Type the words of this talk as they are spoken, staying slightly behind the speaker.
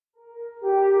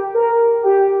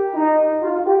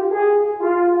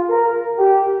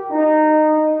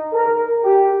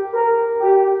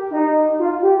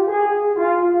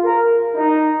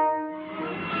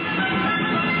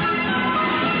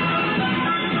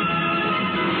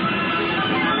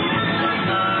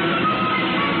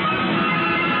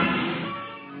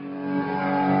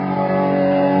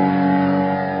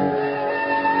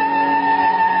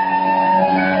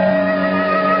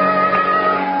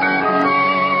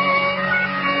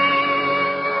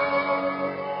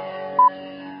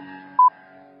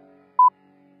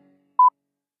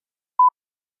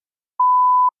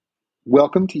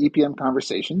Welcome to EPM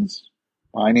Conversations.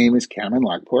 My name is Cameron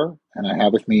Lagpour, and I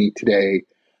have with me today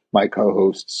my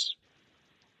co-hosts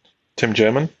Tim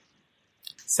German,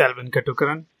 Selvin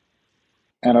Katukaran,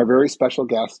 and our very special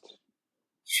guest,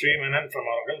 Sri Menon from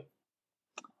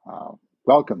Oracle.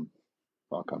 Welcome.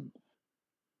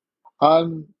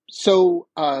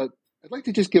 I'd like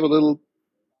to just give a little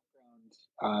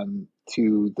background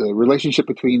to the relationship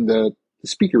between the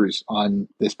speakers on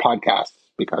this podcast,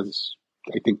 because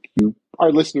I think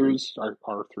our listeners, our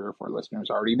 3 or 4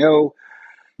 listeners already know,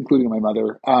 including my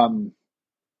mother,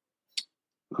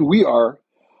 who we are.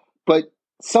 But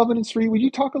Selvin and Sri, would you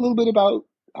talk a little bit about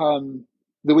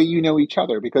the way you know each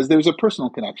other? Because there's a personal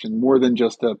connection more than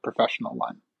just a professional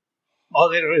one.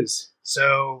 Oh, there is.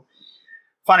 So,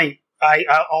 funny, I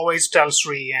always tell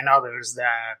Sri and others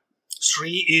that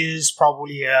Sri is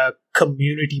probably a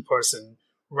community person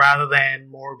rather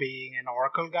than more being an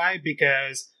Oracle guy,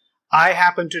 because I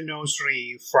happen to know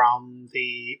Sri from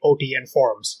the OTN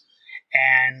forums.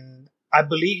 And I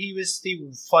believe he was the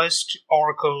first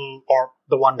Oracle, or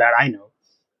the one that I know,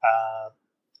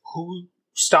 who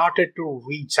started to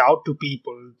reach out to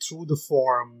people through the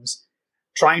forums,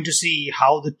 trying to see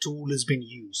how the tool has been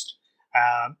used.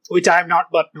 Which I have not,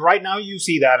 but right now you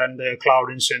see that on the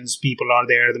cloud instance, people are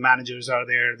there, the managers are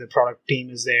there, the product team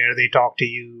is there, they talk to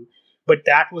you. But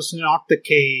that was not the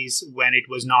case when it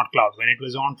was not cloud. When it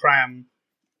was on-prem,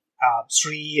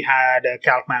 Sri had a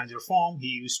Calc Manager form. He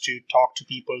used to talk to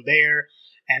people there,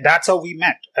 and that's how we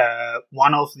met.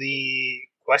 One of the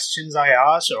questions I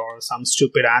asked, or some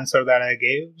stupid answer that I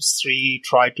gave, Sri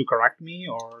tried to correct me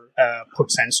or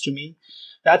put sense to me.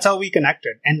 That's how we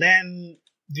connected. And then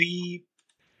we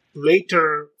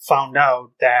later found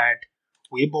out that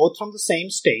we're both from the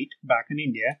same state back in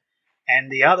India.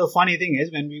 And the other funny thing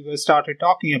is, when we started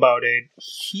talking about it,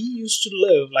 he used to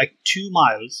live like 2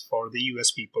 miles for the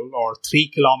US people, or 3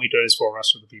 kilometers for the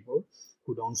rest of the people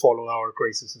who don't follow our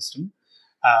crazy system.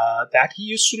 That he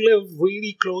used to live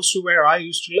really close to where I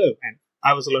used to live. And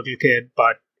I was a little kid,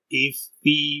 but if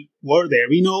we were there,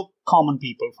 we know common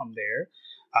people from there.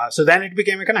 So then it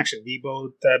became a connection. We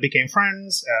both became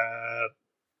friends,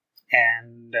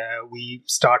 and we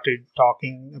started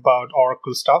talking about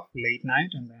Oracle stuff late night,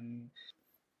 and then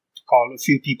call a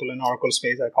few people in Oracle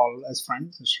space I call as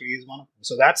friends, and Sri is one of them.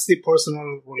 So that's the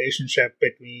personal relationship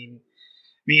between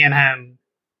me and him,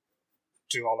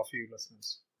 to all of you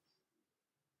listeners.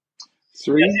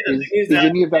 Sri, is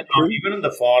any of that true? Even in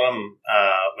the forum,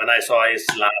 when I saw his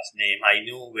last name, I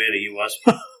knew where he was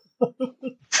from.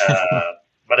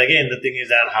 But again, the thing is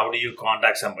that how do you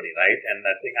contact somebody, right? And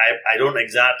I think I don't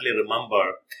exactly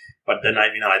remember, but then I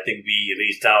think we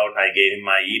reached out. I gave him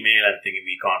my email, and think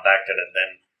we contacted, and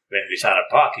then when we started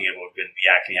talking about when we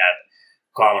actually had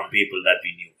common people that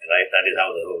we knew, right? That is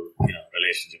how the whole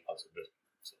relationship was built.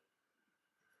 So.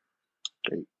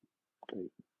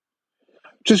 Great.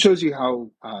 Just shows you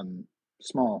how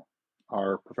small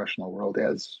our professional world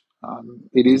is.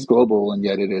 It is global, and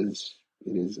yet it is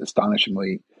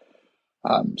astonishingly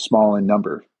small in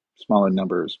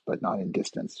numbers, but not in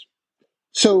distance.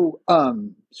 So,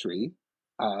 Sri,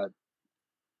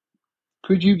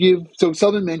 could you give? So,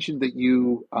 Selvin mentioned that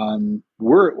you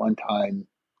were at one time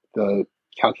the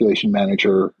calculation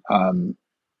manager, I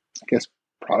guess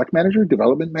product manager,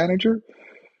 development manager.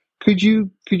 Could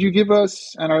you give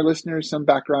us and our listeners some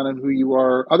background on who you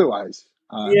are otherwise?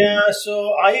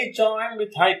 So I joined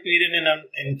with Hyperion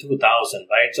in 2000,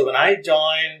 right? So when I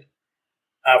joined,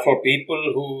 for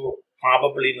people who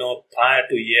probably know, prior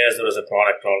to years there was a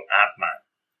product called AppMan,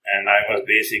 and I was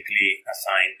basically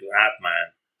assigned to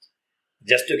AppMan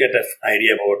just to get an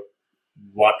idea about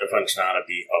what the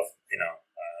functionality of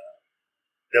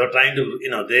they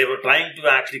were trying to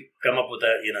actually come up with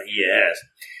a EAS.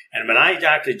 And when I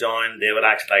actually joined, they were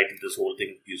actually writing this whole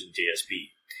thing using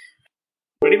JSP.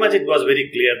 Pretty much it was very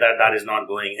clear that is not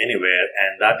going anywhere,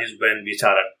 and that is when we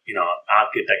started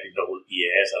architecting the whole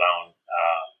EAS around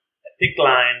a thick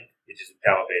line, which is a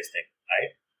Java-based thing,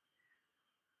 right?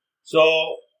 So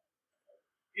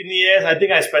in EAS, I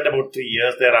think I spent about 3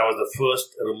 years there. I was the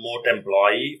first remote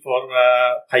employee for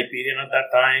Hyperion at that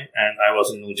time, and I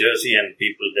was in New Jersey, and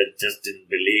people that just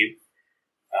didn't believe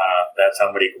that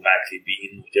somebody could actually be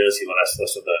in New Jersey, whereas the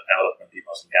rest of the development team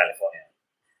was in California.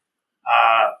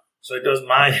 So it was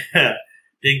my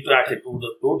thing to actually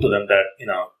prove to them that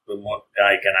remote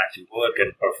guy can actually work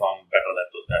and perform better than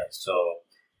those guys. So,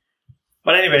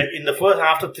 but anyway,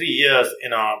 after 3 years,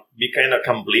 we kind of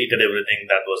completed everything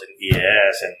that was in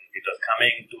EAS, and it was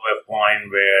coming to a point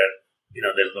where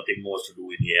there's nothing more to do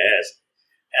with EAS,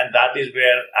 and that is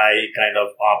where I kind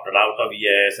of opted out of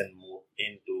EAS and moved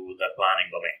into the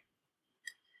planning domain.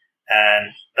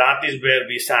 And that is where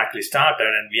we actually started,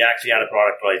 and we actually had a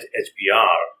product called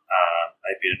HBR,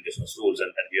 Hyperion Business Rules,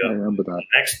 and we I are remember that. the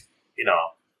next,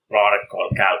 product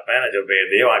called Calc Manager,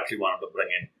 where they actually wanted to bring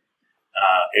in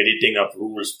editing of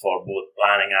rules for both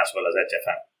planning as well as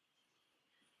HFM.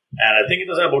 And I think it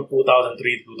was about 2003,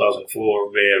 2004,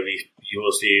 where we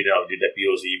POC'd, did the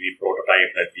POC, we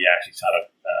prototyped that we actually started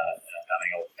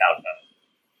coming out with Calc Manager.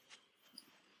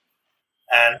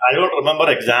 And I don't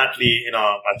remember exactly,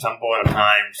 at some point in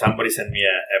time, somebody sent me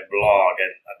a blog,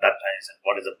 and at that time I said,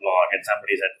 what is a blog? And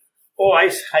somebody said, oh,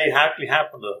 I actually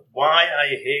happened to, why I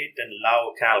hate and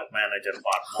love Calc Manager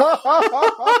part.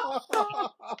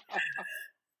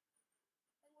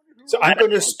 So I'm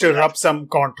going to stir up some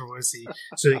controversy.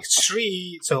 So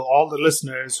Sri, so all the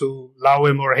listeners who love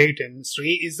him or hate him,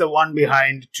 Sri is the one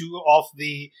behind two of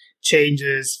the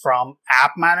changes from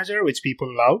App Manager, which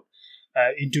people love,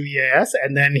 into EAS,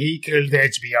 and then he killed the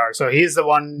HBR. So he's the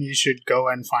one you should go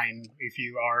and find if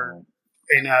you are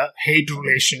in a hate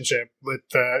relationship with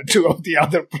two of the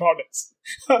other products.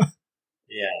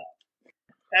 Yeah.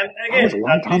 And again,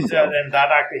 and that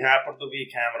actually happened to be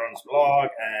Cameron's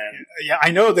blog. And yeah,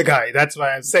 I know the guy. That's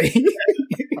why I'm saying.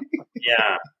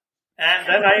 Yeah. And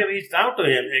then I reached out to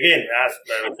him. Again, as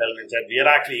Selvin said, we are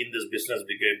actually in this business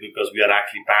because we are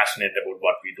actually passionate about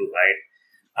what we do, right?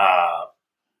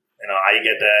 I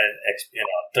get a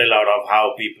thrill out of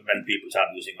how when people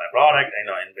start using my product, in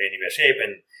any way, shape,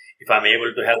 and if I'm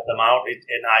able to help them out,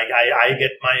 and I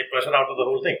get my pleasure out of the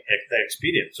whole thing, the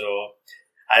experience. So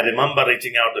I remember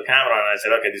reaching out to Cameron and I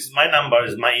said, okay, this is my number,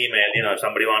 this is my email. If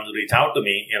somebody wants to reach out to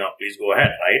me, please go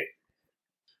ahead, right?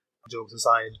 Jokes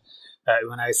aside,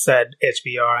 when I said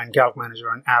HBR and Calc Manager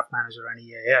and App Manager and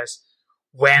EAS,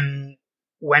 when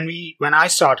I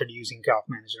started using Calc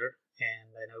Manager, and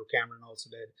I know Cameron also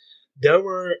did, there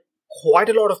were quite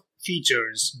a lot of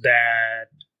features that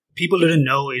people didn't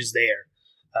know is there.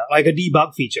 Like a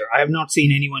debug feature. I have not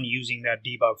seen anyone using that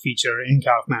debug feature in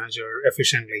Calc Manager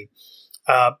efficiently.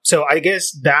 So I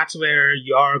guess that's where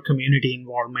your community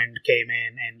involvement came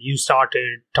in, and you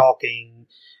started talking.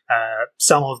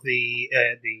 Some of the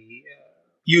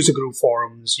user group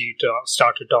forums, you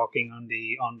started talking on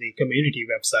the community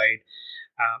website.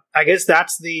 I guess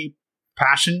that's the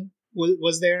passion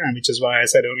was there, and which is why I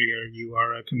said earlier you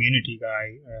are a community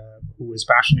guy who is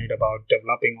passionate about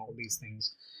developing all these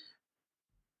things.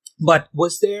 But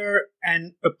was there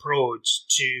an approach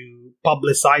to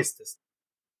publicize this?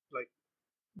 Like,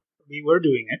 we were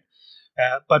doing it,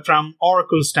 but from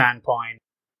Oracle's standpoint,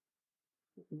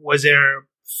 was there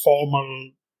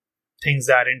formal things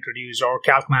that introduced, or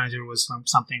Calc Manager was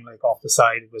something like off the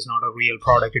side? It was not a real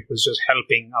product. It was just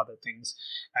helping other things.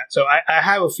 So I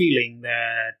have a feeling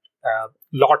that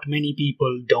many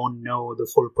people don't know the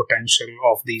full potential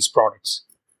of these products.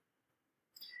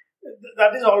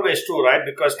 That is always true, right?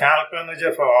 Because Calc Manager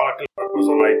for Oracle purpose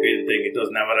or IP thing, it was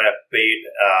never a paid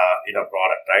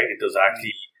product, right? It was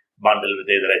actually bundled with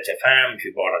either HFM if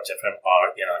you bought HFM,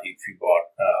 or if you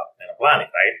bought planning,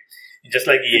 right? Just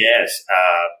like EAS,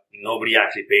 nobody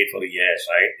actually paid for the EAS,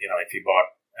 right? If you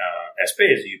bought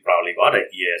Space, you probably got an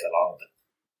EAS along with it.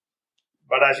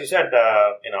 But as you said,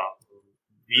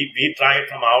 we tried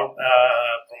from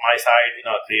my side,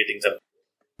 creating some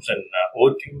and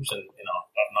OQs and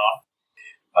whatnot.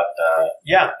 But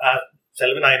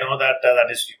Selvin, I know that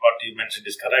is what you mentioned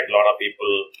is correct. A lot of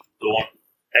people don't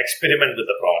experiment with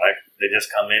the product. They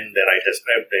just come in, they write a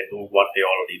script, they do what they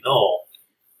already know,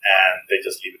 and they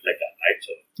just leave it like that, right?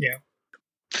 So yeah,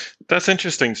 that's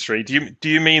interesting, Sri. Do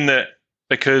you mean that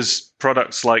because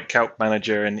products like Calc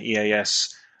Manager and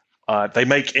EAS, they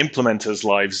make implementers'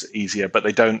 lives easier, but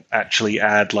they don't actually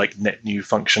add like net new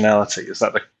functionality? Is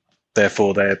that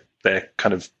therefore they're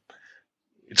kind of,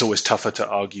 it's always tougher to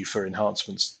argue for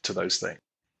enhancements to those things?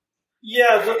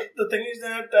 Yeah, so the thing is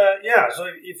that, so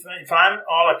if I'm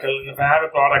Oracle, if I have a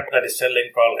product that is selling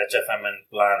called HFM and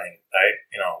planning, right,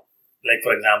 like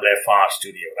for example, a FAR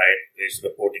Studio, right, this is the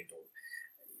reporting tool.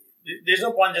 There's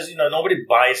no point just, nobody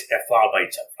buys FR by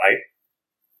itself, right?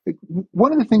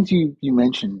 One of the things you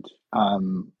mentioned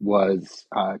was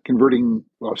converting,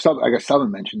 well, I guess Selvin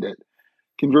mentioned it,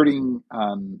 converting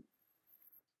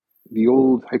the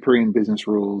old Hyperion Business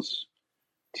Rules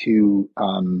to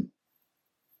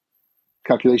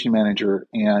Calculation Manager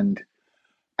and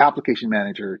Application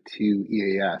Manager to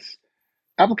EAS.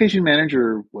 Application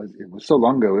Manager was so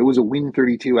long ago. It was a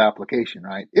Win32 application,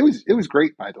 right? It was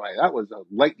great, by the way. That was a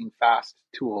lightning fast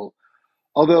tool.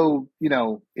 Although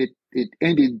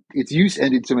its use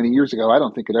ended so many years ago, I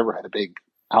don't think it ever had a big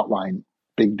outline,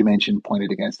 big dimension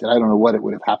pointed against it. I don't know what it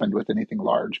would have happened with anything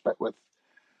large, but with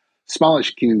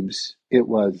smallish cubes, it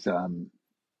was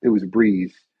a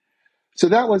breeze. So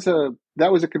that was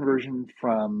a conversion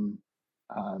from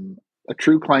a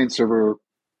true client server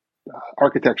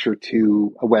architecture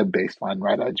to a web-based one,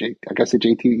 right? I guess a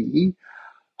JTE.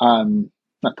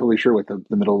 Not totally sure what the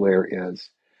middle layer is.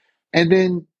 And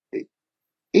then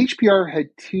HPR had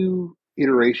two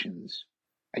iterations,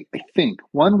 I think.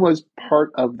 One was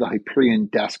part of the Hyperion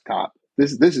desktop.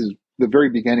 This is the very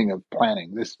beginning of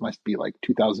planning. This must be like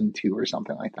 2002 or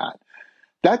something like that.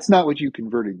 That's not what you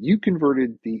converted. You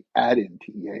converted the add-in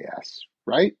to EAS,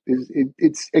 right?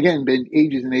 It's again been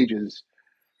ages and ages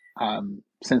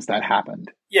since that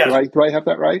happened. Yes. Do I have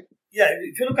that right? Yeah,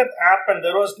 if you look at Appen,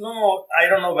 there was no, I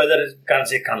don't know whether it can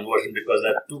say conversion because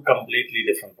they're two completely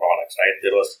different products, right?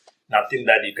 There was nothing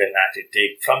that you can actually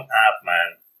take from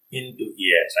AppMan into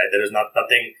EAS, right? There is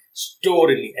nothing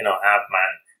stored in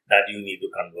AppMan that you need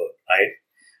to convert, right?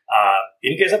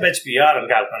 In case of HPR and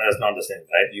CalcManager, it's not the same,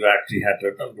 right? You actually had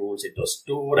written rules, it was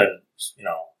stored and,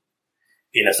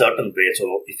 in a certain way.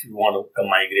 So if you want to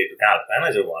migrate to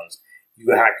CalcManager ones,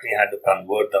 you actually had to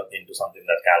convert them into something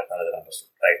that CalcManager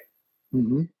understood, right?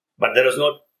 Mm-hmm. But there was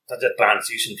not such a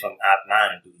transition from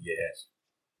AppMan to EAS.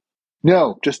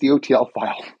 No, just the OTL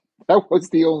file. That was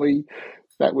the only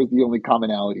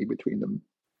commonality between them.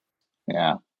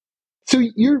 Yeah. So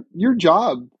your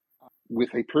job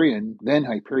with Hyperion, then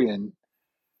Hyperion,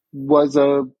 was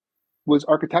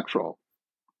architectural.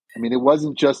 I mean, it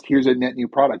wasn't just here's a net new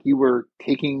product. You were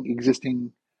taking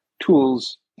existing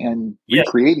tools and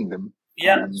recreating them.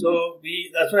 Yeah, so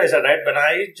that's what I said, right? When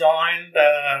I joined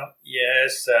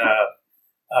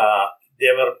they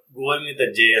were going with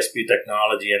the JSP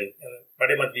technology, and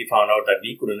pretty much we found out that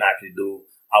we couldn't actually do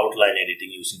outline editing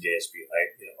using JSP,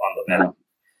 right, on the web.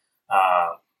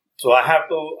 Yeah. So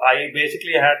I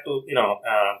basically had to,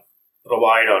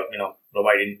 provide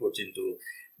inputs into,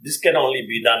 this can only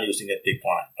be done using a thick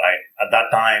line, right? At that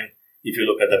time, if you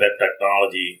look at the web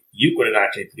technology, you couldn't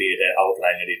actually create an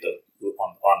outline editor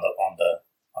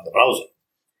on the browser.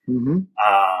 Mm-hmm.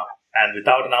 And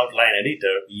without an outline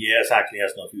editor, EAS actually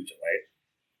has no future, right?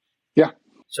 Yeah.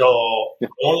 So the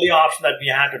only option that we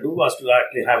had to do was to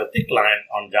actually have a thick line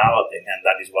on Java thing, and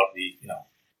that is what we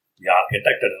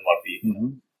architected and what we.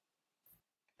 Mm-hmm.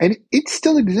 And it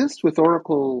still exists with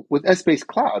Oracle, with Essbase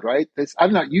Cloud, right?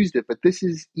 I've not used it, but this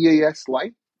is EAS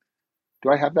Lite.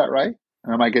 Do I have that right?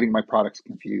 Or am I getting my products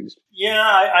confused? Yeah,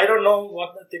 I don't know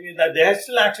what the thing is that they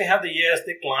still actually have the EAS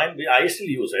thick line. I still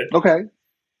use it. Okay.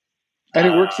 And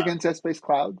it works against Essbase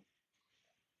Cloud?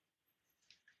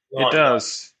 It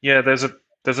does. Yeah, there's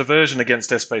a version against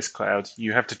Essbase Cloud.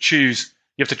 You have to choose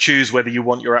whether you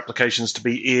want your applications to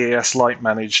be EAS Lite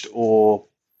managed or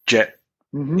Jet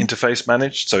interface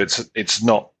managed. So it's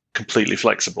not completely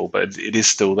flexible, but it is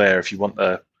still there if you want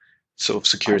the sort of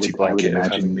security blanket of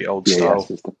having the old style.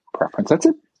 Is the preference. It's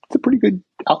a pretty good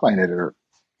outline editor.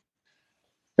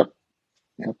 Yep.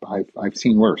 I've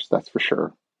seen worse, that's for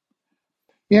sure.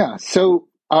 Yeah. So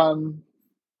I'm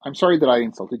sorry that I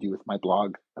insulted you with my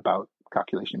blog about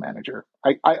Calculation Manager.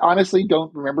 I honestly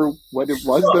don't remember what it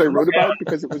was that I wrote about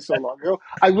because it was so long ago.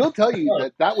 I will tell you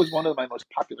that was one of my most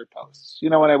popular posts.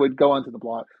 When I would go onto the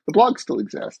blog still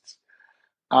exists.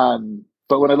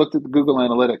 But when I looked at the Google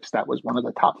Analytics, that was one of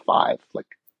the top 5, like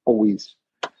always.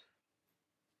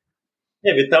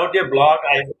 Yeah, without your blog,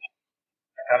 I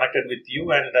connected with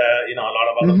you and a lot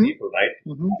of other people, right?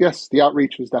 Mm-hmm. Yes, the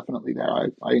outreach was definitely there.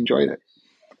 I enjoyed it.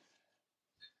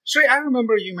 Sri, I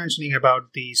remember you mentioning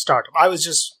about the startup. I was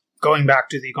just going back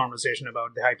to the conversation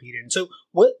about the Hyperion. So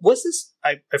what was this?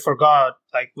 I forgot.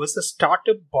 Like, was the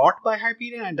startup bought by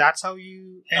Hyperion and that's how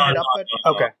you ended up at?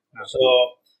 Okay. No. So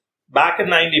back in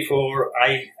 '94,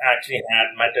 I actually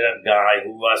had met a guy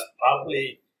who was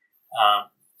probably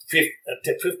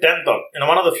 10th or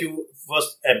one of the few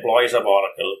first employees of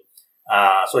Oracle.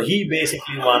 So he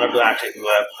basically wanted to actually do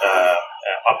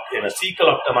a SQL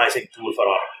optimizing tool for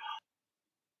Oracle.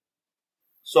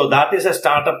 So that is a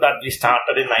startup that we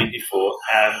started in '94,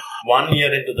 and 1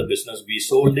 year into the business, we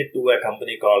sold it to a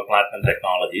company called Platinum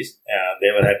Technologies.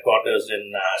 They were headquarters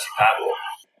in Chicago.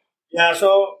 Yeah,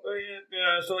 so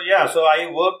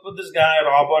I worked with this guy,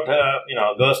 Robert,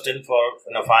 Gersten for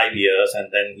 5 years,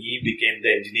 and then he became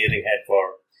the engineering head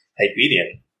for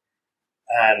Hyperion.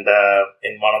 And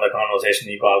in one of the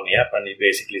conversations, he called me up and he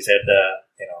basically said,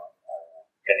 can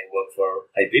you work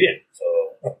for Hyperion?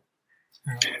 So.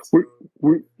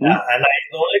 And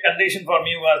the only condition for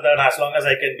me was that as long as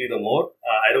I can be remote,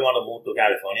 I don't want to move to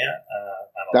California.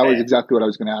 That was exactly what I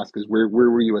was going to ask. Is where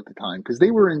were you at the time? Because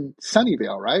they were in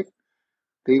Sunnyvale, right?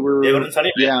 They were in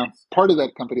Sunnyvale. Yeah, part of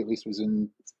that company at least was in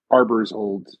Arbor's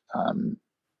old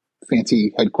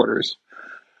fancy headquarters,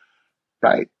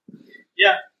 right?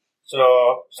 Yeah.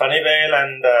 So Sunnyvale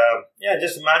and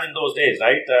just imagine those days,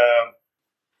 right?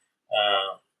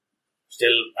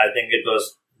 Still, I think it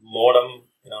was modem,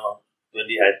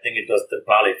 20. I think it was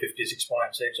probably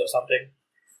 56.6 or something.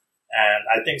 And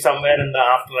I think somewhere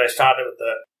after I started with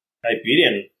the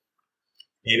Hyperion,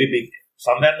 maybe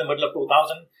somewhere in the middle of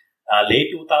 2000,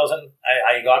 late 2000,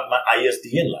 I got my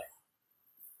ISDN line.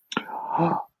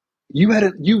 You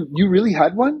really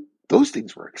had one? Those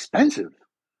things were expensive.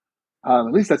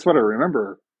 At least that's what I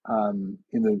remember. Not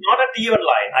a T1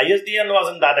 line. ISDN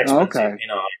wasn't that expensive. Okay.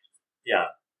 Yeah.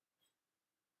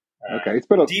 Okay, it's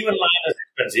better. T1 line is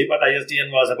expensive, but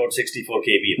ISDN was about 64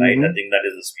 KB, right? Mm-hmm. I think that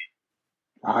is the speed.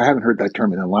 I haven't heard that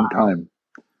term in a long time.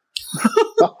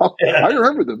 I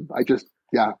remember them. That's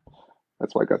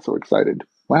why I got so excited.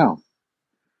 Wow.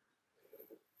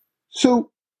 So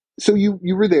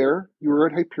you were there. You were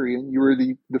at Hyperion. You were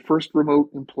the first remote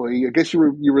employee. I guess you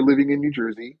were living in New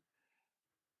Jersey.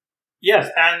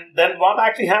 Yes, and then what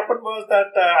actually happened was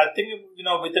that I think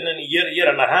within a year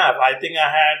and a half, I think I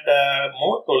had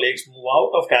more colleagues move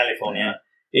out of California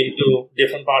into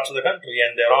different parts of the country,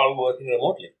 and they're all working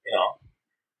remotely.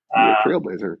 You're a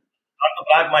trailblazer. Not to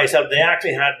brag myself, they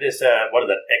actually had this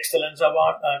Excellence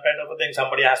Award kind of a thing.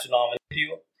 Somebody has to nominate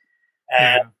you,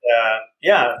 and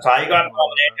so I got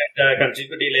nominated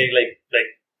consecutively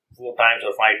like 4 times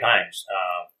or 5 times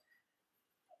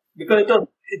because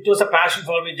it was a passion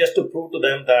for me just to prove to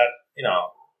them that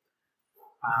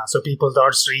So people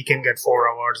thought Sri can get 4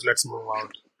 awards. Let's move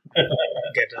out.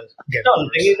 Get No, the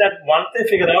thing is that once they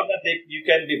figure out that you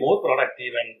can be more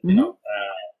productive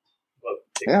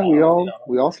and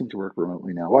we all seem to work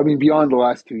remotely now. Well, I mean, beyond the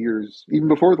last 2 years, even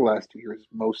before the last 2 years,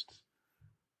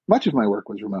 much of my work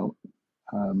was remote.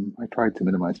 I tried to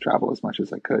minimize travel as much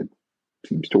as I could.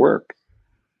 Seems to work.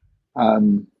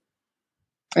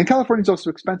 And California is also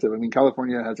expensive. I mean,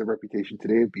 California has a reputation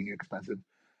today of being expensive.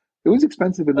 It was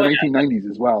expensive in the 1990s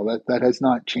as well. That has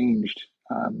not changed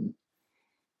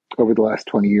over the last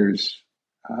 20 years.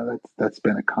 That's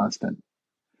been a constant.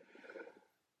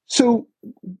 So,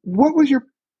 what was your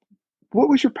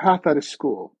path out of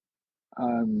school?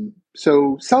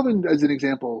 So, Selvin, as an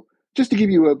example, just to give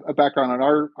you a background on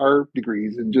our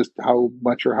degrees and just how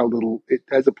much or how little it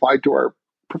has applied to our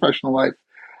professional life.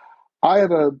 I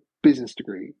have a business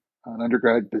degree, an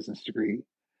undergrad business degree.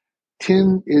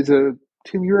 Tim,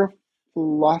 you're a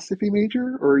philosophy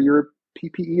major or you're a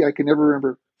PPE? I can never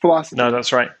remember. Philosophy. No,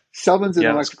 that's right. Selvin's an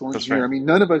electrical engineer. Right. I mean,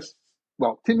 none of us.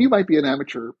 Well, Tim, you might be an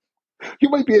amateur. You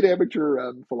might be an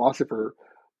amateur philosopher,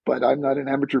 but I'm not an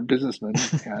amateur businessman.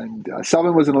 And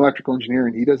Selvin was an electrical engineer,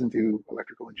 and he doesn't do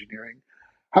electrical engineering.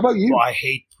 How about you? Well, I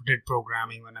hated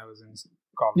programming when I was in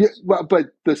college. Yeah, well,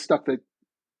 but the stuff that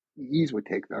Ease would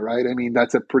take, though, right? I mean,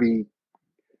 that's a pretty.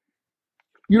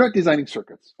 You're not designing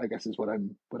circuits, I guess, is what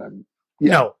I'm.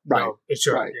 Yeah, no, right. No, it's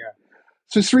sure. Right. Yeah.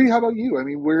 So, Sri, how about you? I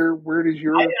mean, where does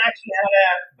your? I actually had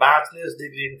a bachelor's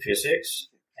degree in physics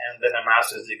and then a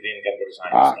master's degree in computer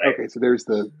science. Right? Okay. So there's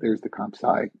the comp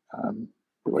sci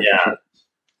relationship. Yeah.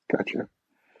 Gotcha.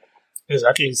 There's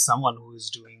at least someone who is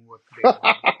doing what they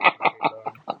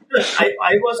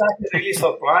I was actually really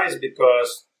surprised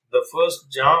because the first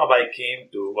job I came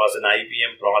to was an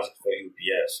IBM project for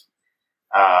UPS.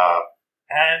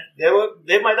 And there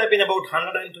might have been about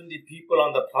 120 people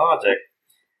on the project.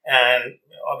 And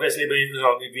obviously,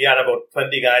 we had about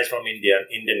 20 guys from India,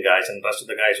 Indian guys, and the rest of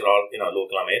the guys were all,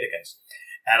 local Americans.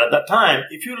 And at that time,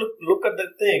 if you look at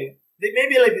the thing,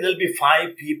 there'll be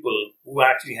 5 people who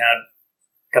actually had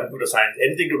computer science,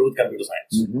 anything to do with computer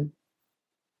science. Mm-hmm.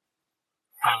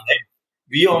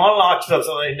 We all ourselves,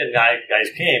 some Indian guys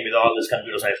came with all these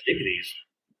computer science degrees.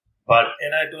 But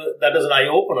that was an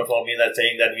eye-opener for me, that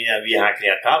saying that we actually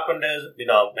had carpenters,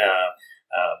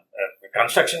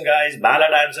 construction guys, ballet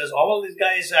dancers, all these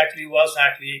guys actually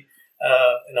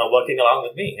working along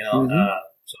with me, Mm-hmm.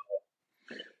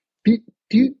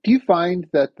 Do you find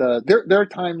that there are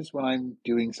times when I'm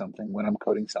doing something, when I'm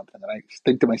coding something, and I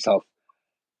think to myself,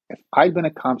 if I'd been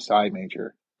a comp sci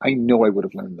major, I know I would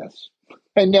have learned this.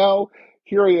 And now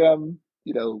here I am,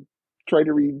 trying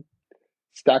to read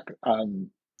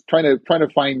trying to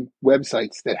find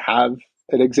websites that have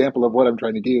an example of what I'm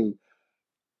trying to do.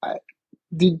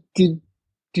 Do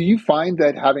you find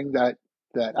that having that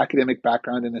academic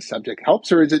background in a subject helps,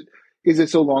 or is it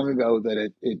so long ago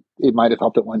that it might have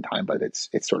helped at one time, but it's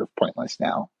sort of pointless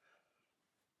now?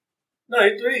 No,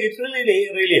 it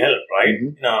really helped, right?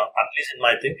 Mm-hmm. At least in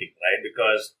my thinking, right?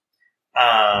 Because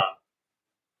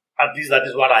at least that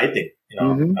is what I think,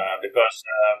 Mm-hmm. Because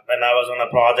when I was on a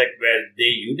project where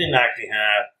you didn't actually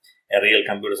have a real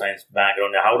computer science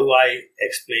background, how do I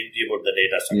explain to you about the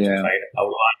data structure, right? How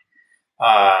do I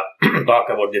talk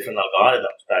about different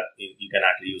algorithms that you can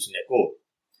actually use in your code.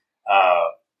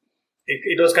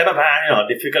 It was kind of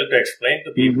difficult to explain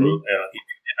to people if you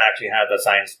didn't actually have the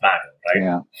science background,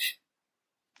 right?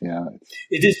 Yeah.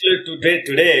 It is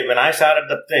today when I started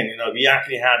the thing, we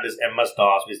actually had this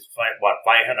MS-DOS with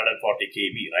 540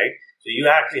 KB, right? So you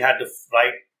actually had to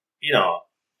write,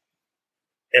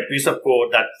 a piece of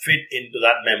code that fit into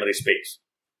that memory space.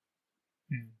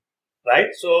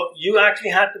 Right? So you actually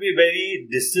had to be very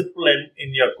disciplined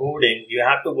in your coding. You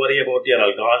have to worry about your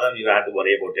algorithm. You have to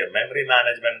worry about your memory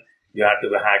management. You have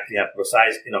to actually have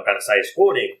precise, concise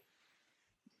coding.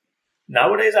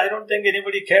 Nowadays, I don't think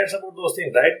anybody cares about those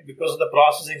things, right? Because of the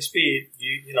processing speed,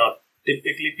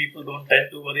 typically people don't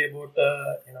tend to worry about,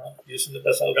 using the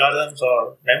best algorithms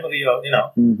or memory or,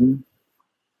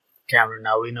 Cameron,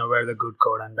 now we know where the good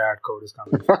code and bad code is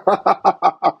coming from.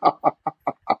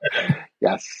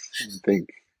 Yes, I think.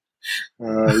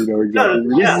 Exactly.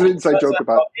 This is an inside joke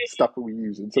about stuff that we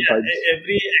use. And sometimes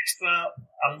every extra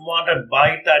unwanted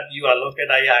byte that you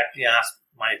allocate, I actually ask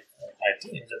my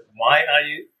team, why are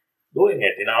you doing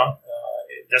it?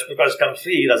 Just because it comes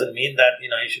free doesn't mean that, you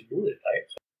should do it,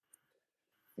 right?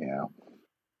 Yeah.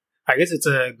 I guess it's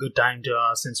a good time to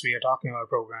ask, since we are talking about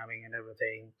programming and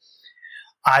everything.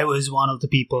 I was one of the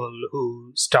people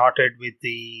who started with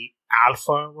the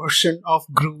alpha version of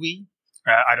Groovy.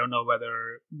 I don't know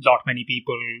whether not many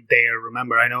people there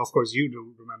remember. I know, of course, you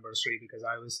do remember, Sri, because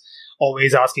I was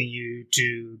always asking you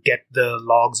to get the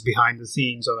logs behind the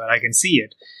scenes so that I can see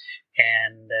it.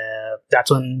 And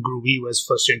that's when Groovy was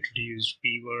first introduced.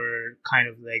 We were kind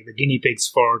of like the guinea pigs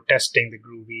for testing the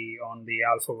Groovy on the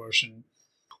alpha version.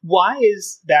 Why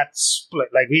is that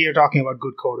split? Like, we are talking about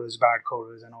good coders, bad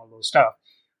coders, and all those stuff.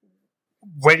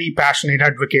 Very passionate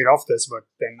advocate of this, but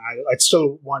then I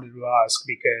still wanted to ask,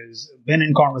 because been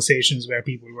in conversations where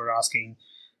people were asking,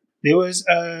 there was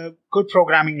a good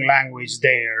programming language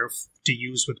there to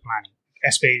use with planning.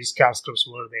 Essbase, CalScripts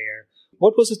were there.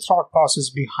 What was the thought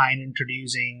process behind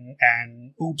introducing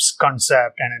an OOPS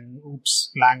concept and an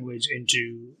OOPS language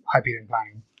into Hyperion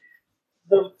planning?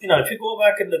 If you go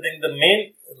back in the thing, the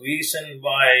main reason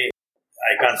why,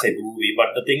 I can't say Groovy,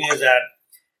 but the thing is that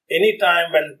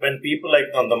anytime when people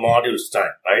on the modules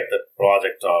time, right, the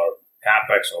project or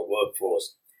CapEx or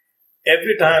workforce,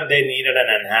 every time they needed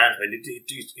an enhancement, it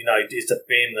is a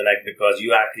pain in the neck, because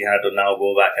you actually had to now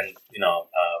go back and,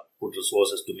 put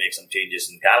resources to make some changes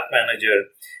in Calc Manager.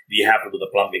 We have to do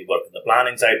the plumbing work in the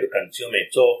planning side to consume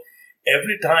it. So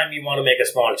every time you want to make a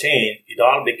small change, it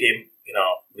all became,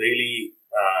 really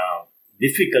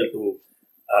difficult to,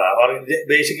 or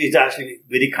basically it's actually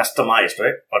very customized,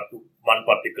 right? But to one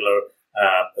particular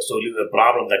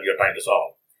problem that you're trying to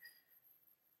solve.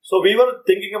 So we were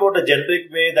thinking about a generic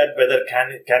way that whether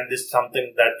can this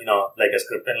something that, like a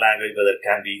scripting language, whether it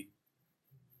can be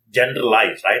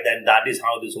generalized, right? And that is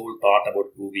how this whole thought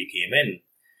about Groovy came in.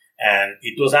 And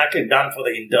it was actually done for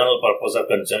the internal purpose of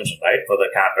consumption, right? For the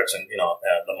CapEx and,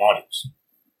 the modules.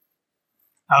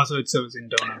 Also, it was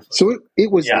internal. So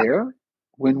it was there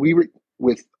when we were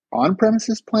with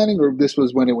on-premises planning, or this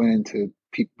was when it went into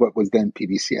what was then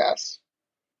PBCS?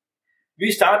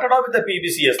 We started off with the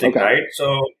PBCS thing, right?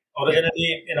 So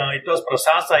originally, it was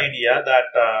Prasad's idea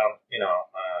that,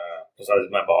 Prasad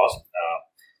is my boss.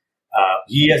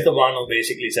 He is the one who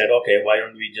basically said, okay, why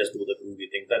don't we just do the Groovy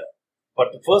thing?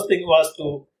 But the first thing was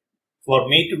for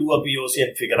me to do a POC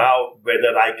and figure out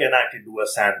whether I can actually do a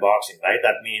sandboxing, right?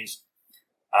 That means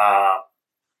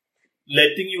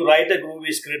letting you write a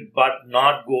Groovy script, but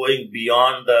not going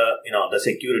beyond the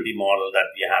security model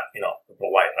that we have, to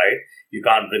provide, right? You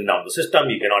can't bring down the system.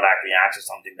 You cannot actually access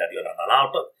something that you're not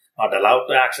allowed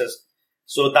to access.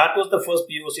 So that was the first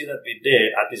POC that we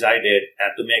did, at least I did,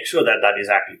 and to make sure that is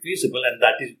actually feasible. And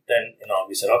that is then,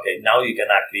 we said, okay, now you can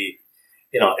actually,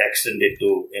 extend it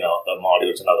to, the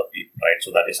modules and other people, right?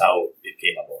 So that is how it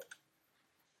came about.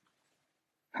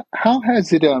 How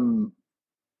has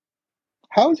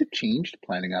it changed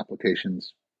planning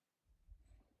applications?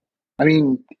 I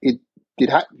mean,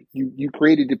 you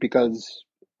created it because,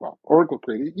 well, Oracle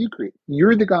created it.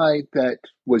 You're the guy that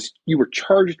you were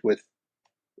charged with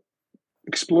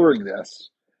exploring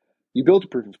this. You built a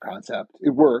proof of concept.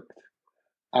 It worked.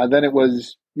 Then it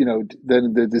was,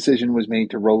 then the decision was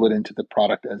made to roll it into the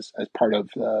product as part of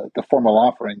the formal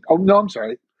offering. Oh, no, I'm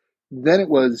sorry. Then it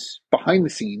was behind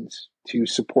the scenes to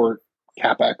support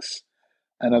CapEx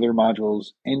and other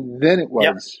modules. And then it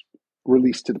was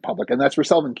released to the public. And that's where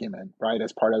Selvin came in, right?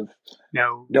 As part of...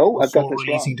 No, I've got this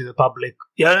releasing wrong. To the public.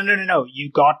 Yeah, no.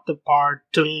 You got the part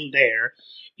till there.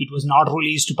 It was not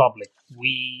released to public.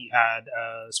 We had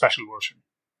a special version.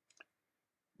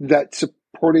 that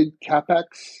supported CapEx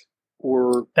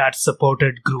or that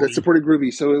supported Groovy. That supported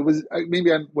Groovy. So it was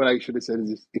what I should have said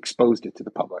is exposed it to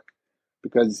the public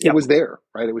because it was there,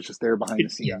 right? It was just there behind the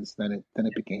scenes. Yeah. Then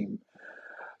it became.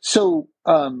 So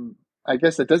I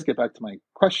guess that does get back to my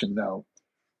question though.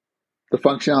 The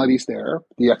functionality is there.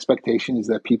 The expectation is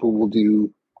that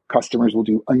customers will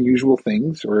do unusual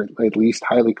things or at least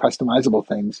highly customizable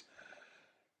things.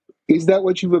 Is that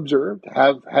what you've observed?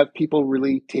 Have people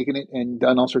really taken it and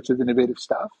done all sorts of innovative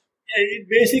stuff? Yeah, it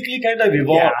basically kind of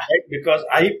evolved, right? Because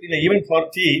even for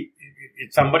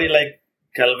it's somebody like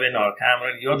Kelvin or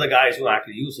Cameron, you're the guys who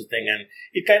actually use the thing, and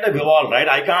it kind of evolved, right?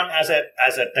 I can't,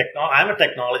 I'm a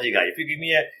technology guy. If you give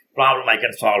me a problem, I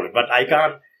can solve it, but I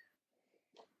can't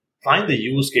find the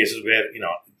use cases where it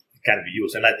can be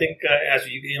used. And I think as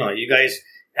you guys,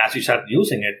 as you started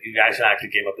using it, you guys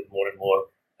actually came up with more and more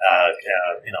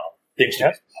things to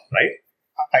right?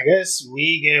 I guess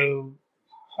we give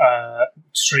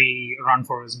Sri run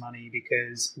for his money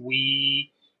because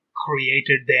we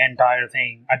created the entire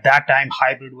thing. At that time,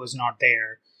 hybrid was not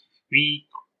there. We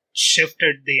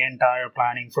shifted the entire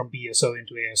planning from BSO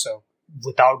into ASO.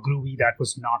 Without Groovy, that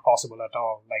was not possible at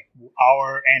all. Like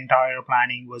our entire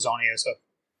planning was on ASO.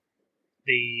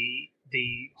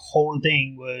 The whole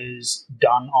thing was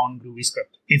done on Groovy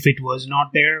script. If it was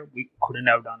not there, we couldn't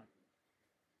have done it.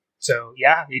 So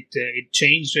yeah, it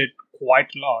changed it quite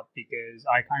a lot because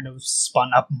I kind of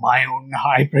spun up my own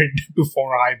hybrid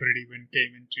before hybrid even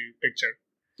came into picture.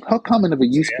 How common of a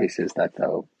use case is that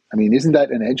though? I mean, isn't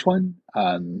that an edge one?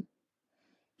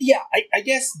 Yeah, I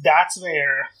guess that's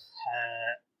where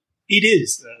it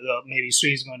is. Maybe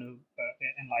Sri is going to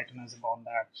enlighten us about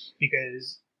that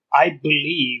because I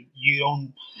believe you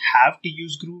don't have to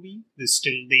use Groovy. There's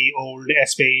still the old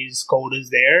Essbase code is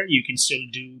there. You can still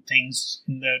do things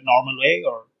in the normal way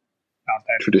or not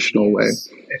that traditional way.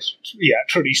 Yeah,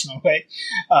 traditional way.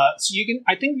 So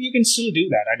I think you can still do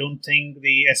that. I don't think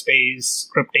the Essbase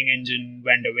scripting engine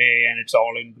went away and it's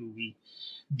all in Groovy.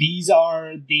 These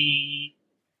are the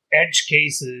edge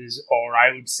cases, or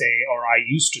I would say, or I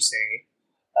used to say,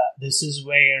 this is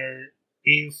where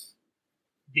if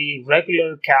the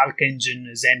regular calc engine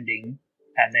is ending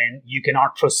and then you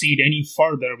cannot proceed any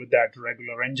further with that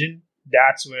regular engine,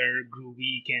 that's where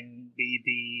Groovy can be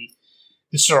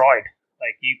the steroid.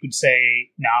 Like you could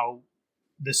say, now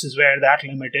this is where that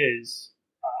limit is.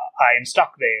 I am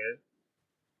stuck there.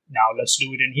 Now let's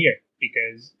do it in here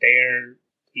because there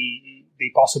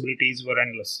the possibilities were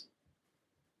endless.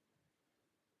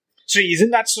 So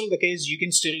isn't that still the case? You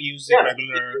can still use the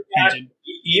regular engine.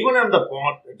 Even on the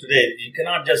pod today, you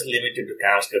cannot just limit it to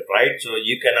CalScript, right? So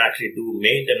you can actually do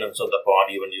maintenance of the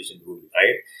pod even using Groovy,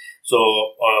 right? So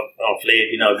of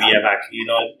late, we have actually,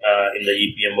 in the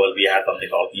EPM world, we have something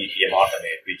called EPM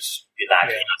Automate, which is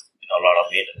actually a lot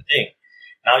of maintenance thing.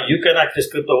 Now you can actually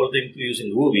script the whole thing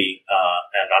using Groovy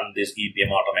and run these EPM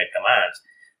Automate commands.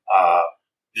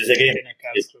 This again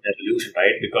is an evolution,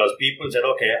 right? Because people said,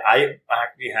 okay, I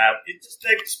actually have, it's just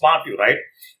like SmartView, right?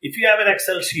 If you have an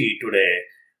Excel sheet today,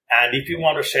 and if you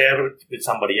want to share it with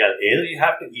somebody else, either you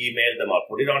have to email them or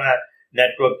put it on a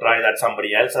network drive that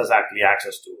somebody else has actually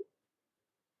access to.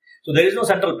 So there is no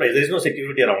central place, there is no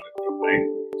security around it, right?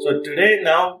 So today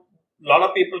now, a lot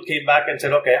of people came back and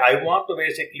said, okay, I want to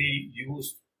basically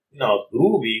use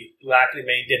Groovy to actually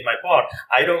maintain my pod.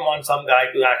 I don't want some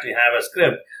guy to actually have a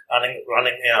script running,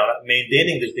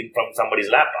 maintaining this thing from somebody's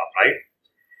laptop, right?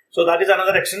 So that is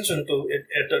another extension to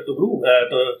the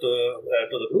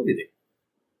Groovy thing.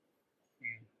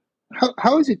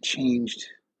 How has it changed?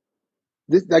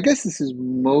 I guess this is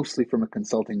mostly from a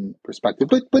consulting perspective,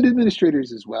 but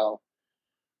administrators as well.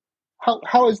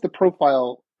 How has the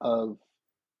profile of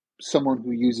someone who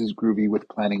uses Groovy with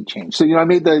planning changed? So, I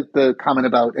made the comment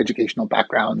about educational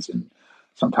backgrounds, and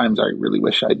sometimes I really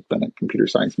wish I'd been a computer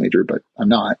science major, but I'm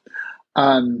not.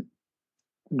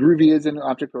 Groovy is an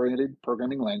object-oriented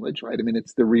programming language, right? I mean,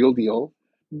 it's the real deal.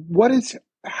 What has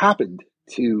happened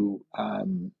to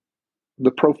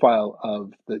the profile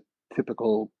of the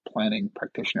typical planning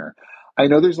practitioner? I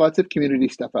know there's lots of community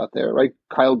stuff out there, right?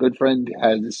 Kyle Goodfriend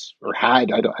has, or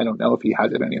had, I don't know if he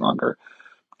has it any longer,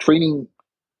 training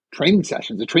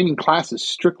sessions, training classes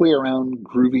strictly around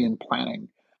Groovy and planning.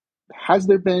 Has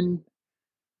there been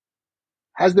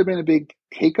a big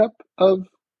take up of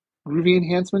Groovy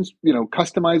enhancements,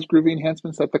 customized Groovy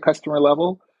enhancements at the customer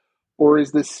level? Or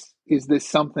is this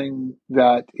something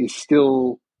that is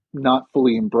still not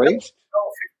fully embraced?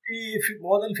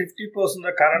 More than 50% of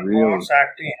the current pods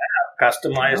actually have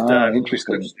customized.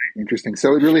 Interesting.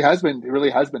 So it really has been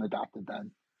adopted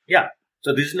then. Yeah.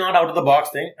 So this is not out of the box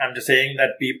thing. I'm just saying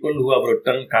that people who have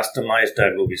written customized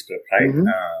Groovy script, right?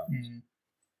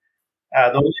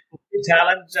 The only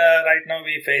challenge right now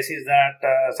we face is that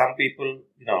some people,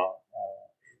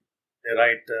 they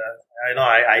write,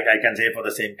 I can say for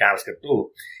the same CalScript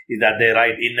too, is that they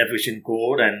write inefficient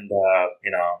code and,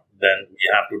 then we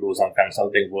have to do some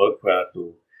consulting work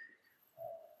to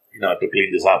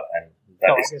clean this up. And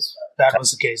I guess that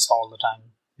was the case all the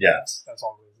time. Yeah. That's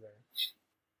always there.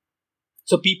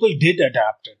 So people did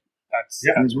adapt it. That's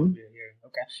what we're hearing.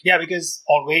 Okay. Yeah, because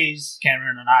always,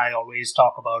 Cameron and I always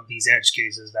talk about these edge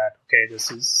cases that, okay, this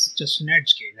is just an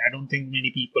edge case. I don't think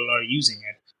many people are using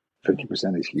it.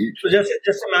 50% is huge. So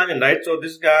just imagine, right? So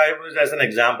this guy was as an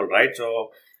example, right?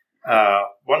 So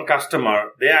one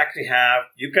customer, they actually have,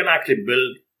 you can actually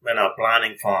build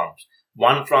planning forms.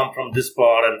 One from this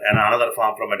pod and another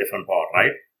form from a different pod,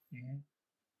 right?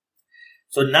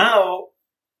 So now,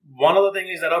 one of the things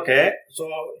is that, okay, so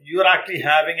you're actually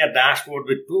having a dashboard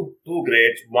with two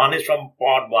grades. One is from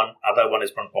pod 1, other one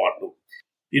is from pod 2.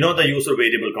 You know the user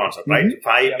variable concept, right? If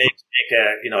I make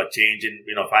a change in,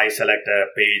 if I select a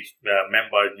page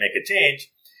member, make a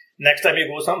change, next time you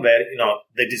go somewhere,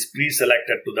 that is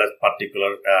pre-selected to that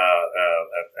particular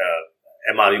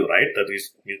MRU, right? That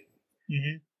is.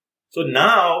 So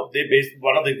now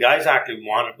one of the guys actually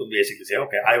wanted to basically say,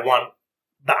 okay, I want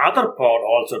the other pod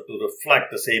also to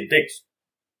reflect the same things.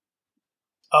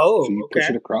 Oh, so you push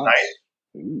it across.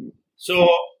 Right? So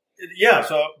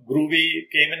Groovy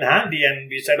came in handy and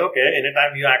we said, okay,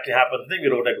 anytime you actually happen to think, we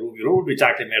wrote a Groovy rule, which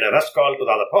actually made a REST call to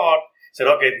the other pod, said,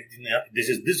 okay, this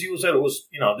is this user who's,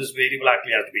 this variable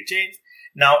actually has to be changed.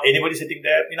 Now, anybody sitting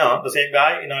there, the same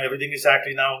guy, everything is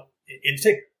actually now in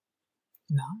sync.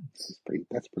 Nice.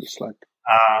 That's pretty slick.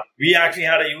 We actually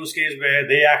had a use case where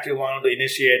they actually wanted to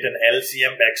initiate an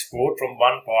LCM export from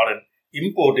one pod and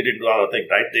import it into the other thing,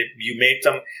 right?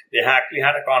 They actually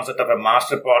had a concept of a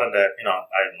master pod and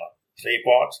 3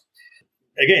 pods.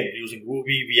 Again, using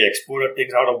Groovy, we exported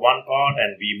things out of one pod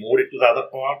and we moved it to the other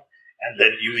pod. And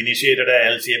then you initiated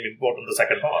an LCM import on the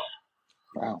second pod.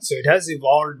 Wow. So it has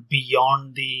evolved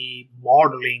beyond the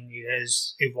modeling. It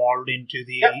has evolved into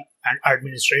the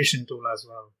administration tool as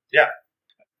well. Yeah.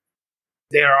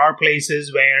 There are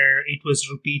places where it was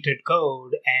repeated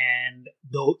code, and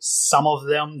though some of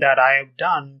them that I have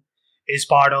done is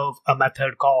part of a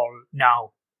method call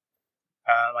now.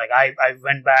 I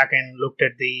went back and looked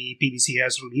at the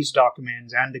PBCS release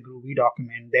documents and the Groovy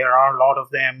document. There are a lot of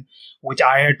them which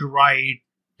I had to write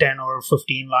 10 or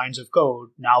 15 lines of code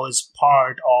now is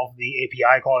part of the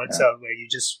API call itself, where you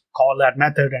just call that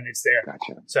method and it's there.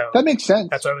 Gotcha. So that makes sense.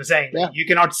 That's what I was saying. Yeah. You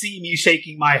cannot see me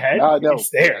shaking my head. No,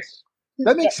 it's there. Yes.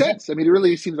 That makes sense. I mean, it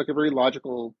really seems like a very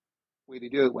logical way to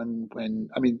do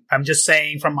it I'm just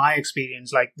saying from my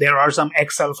experience, there are some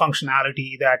Excel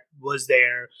functionality that was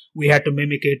there. We had to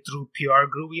mimic it through pure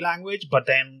Groovy language, but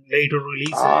then later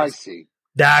releases, I see.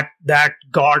 That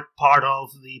got part of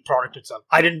the product itself.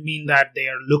 I didn't mean that they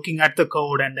are looking at the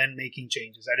code and then making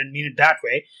changes. I didn't mean it that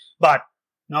way, but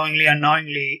knowingly,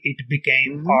 unknowingly, it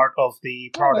became part of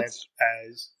the product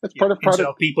that's part of product. Instead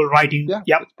of people writing.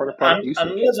 It's part of product usage.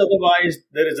 Unless otherwise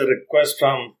there is a request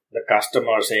from the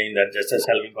customer saying that just as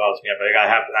Helvin calls me up,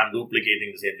 I'm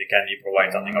duplicating the same thing. Can you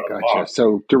provide something out of the box?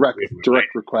 So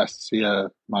direct requests via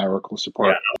my Oracle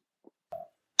support.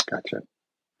 Yeah. Gotcha.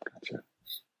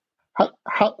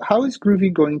 How is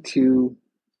Groovy going to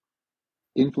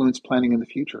influence planning in the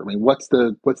future? I mean, what's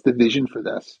the vision for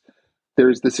this?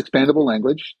 There's this expandable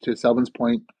language. To Selvin's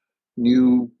point,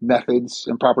 new methods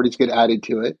and properties get added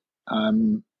to it.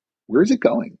 Where is it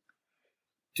going?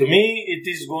 To me, it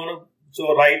is going to.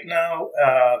 So right now,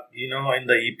 in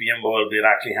the EPM world, we're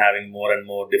actually having more and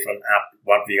more different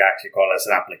what we actually call as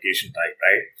an application type,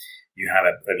 right? You have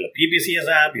a regular PBCS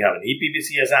app, you have an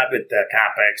ePBCS app with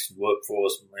CapEx,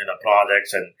 workforce,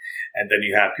 projects, and then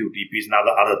you have QTPs and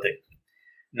other things.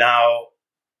 Now,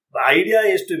 the idea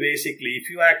is to basically, if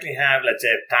you actually have, let's say,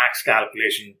 a tax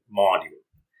calculation module,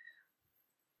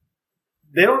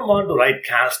 they don't want to write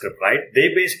CalScript, right?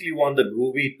 They basically want the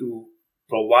Groovy to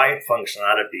provide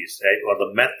functionalities, right, or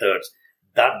the methods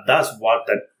that does what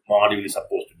that module is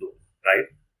supposed to do, right?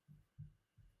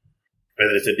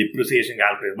 Whether it's a depreciation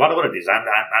calculation, whatever it is, I'm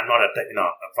not a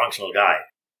functional guy.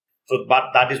 So,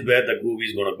 but that is where the Groovy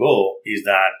is going to go. Is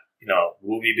that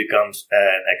Groovy becomes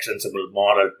an extensible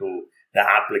model to the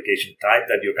application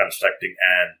type that you're constructing,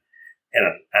 and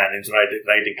instead of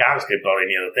writing JavaScript or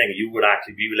any other thing, we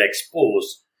will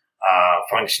expose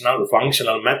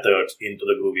functional methods into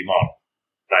the Groovy model,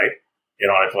 right? In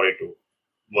order for it to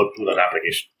work through that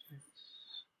application.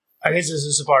 I guess this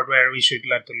is the part where we should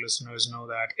let the listeners know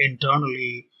that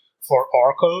internally for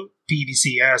Oracle,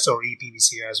 PVCS or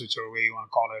ePVCS, whichever way you want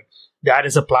to call it, that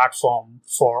is a platform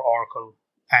for Oracle.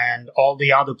 And all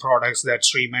the other products that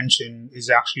Sri mentioned is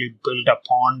actually built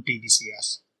upon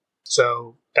PVCS.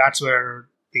 So that's where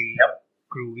the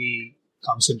Groovy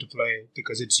comes into play,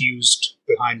 because it's used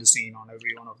behind the scene on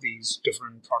every one of these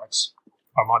different products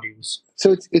or modules.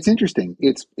 So it's interesting.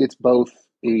 It's both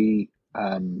an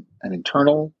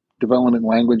internal development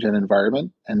language and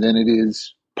environment, and then it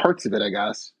is parts of it, I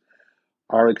guess,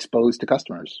 are exposed to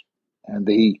customers, and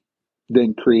they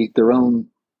then create their own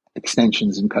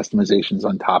extensions and customizations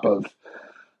on top of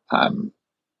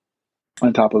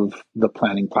the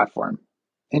planning platform.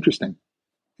 Interesting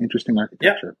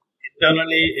architecture.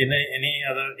 Internally, in any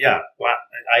other,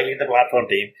 I lead the platform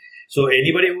team. So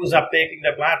anybody who's updating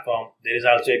the platform, there is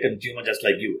also a consumer just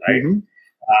like you, right? Mm-hmm.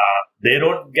 They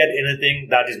don't get anything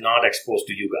that is not exposed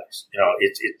to you guys.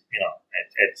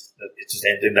 It's the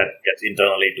same thing that gets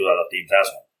internally to other teams as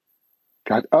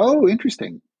well. Oh,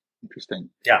 interesting.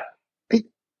 Yeah.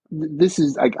 This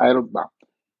is I don't know.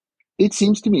 It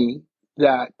seems to me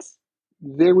that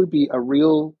there would be a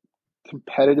real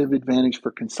competitive advantage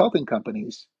for consulting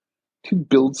companies to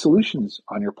build solutions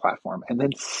on your platform and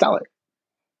then sell it.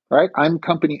 Right? I'm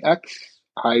company X.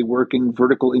 I work in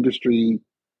vertical industry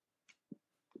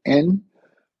N,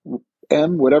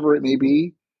 M, whatever it may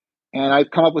be, and I've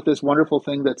come up with this wonderful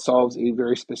thing that solves a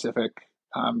very specific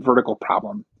vertical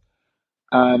problem.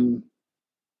 I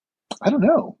don't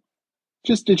know.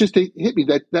 Just to hit me,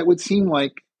 that would seem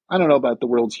like, I don't know about the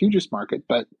world's hugest market,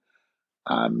 but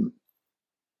a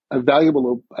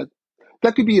valuable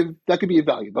that could be a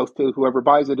value both to whoever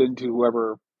buys it and to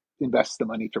whoever invests the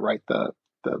money to write the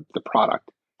product.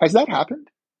 Has that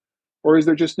happened, or is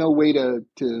there just no way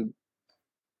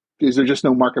is there just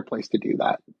no marketplace to do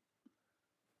that?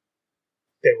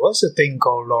 There was a thing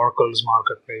called Oracle's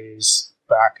Marketplace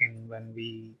back in when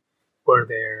we were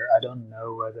there. I don't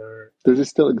know whether... Does it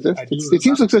still exist? It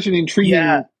seems like such an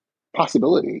intriguing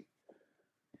possibility.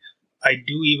 I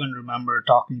do even remember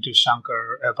talking to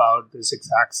Shankar about this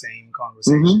exact same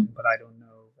conversation, but I don't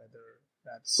know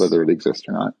whether it exists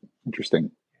or not.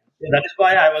 Interesting. Yeah, that is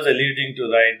why I was alluding to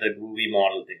the Groovy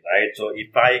model thing, right? So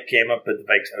if I came up with,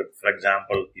 for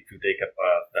example, if you take up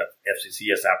the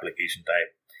FCCS application type,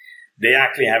 they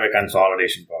actually have a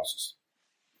consolidation process.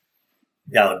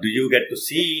 Now, do you get to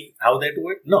see how they do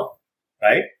it? No,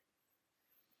 right?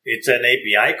 It's an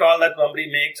API call that somebody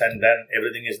makes, and then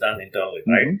everything is done internally,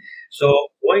 right?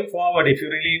 So going forward, if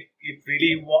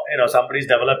really want, somebody's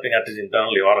developing at this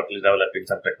internally, Oracle is developing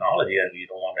some technology, and you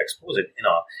don't want to expose it,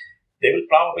 they will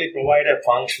probably provide a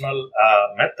functional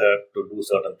method to do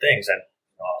certain things, and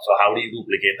so how do you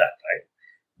duplicate that, right?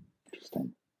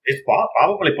 Interesting. It's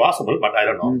probably possible, but I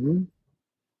don't know.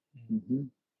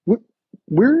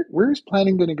 Where is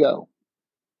planning going to go?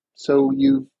 So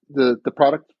the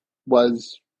product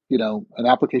was an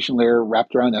application layer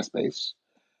wrapped around Essbase.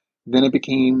 Then it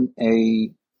became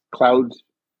a cloud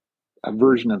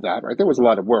version of that, right? There was a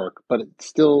lot of work, but it's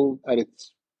still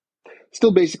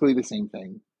basically the same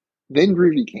thing. Then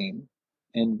Groovy came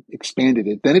and expanded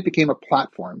it. Then it became a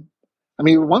platform. I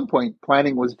mean, at one point,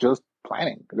 planning was just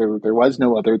planning. There was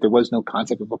no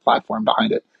concept of a platform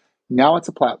behind it. Now it's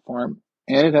a platform,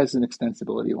 and it has an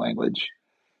extensibility language,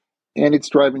 and it's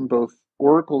driving both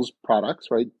Oracle's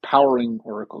products, right? Powering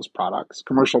Oracle's products,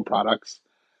 commercial products,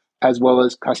 as well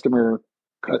as customer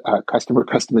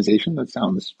customization. That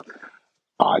sounds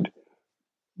odd.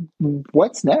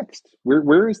 What's next?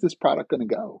 Where is this product going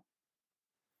to go?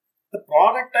 The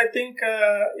product, I think,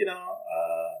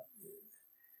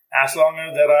 as long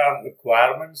as there are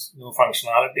requirements,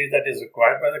 functionality that is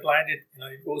required by the client, it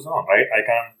goes on, right? I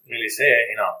can't really say,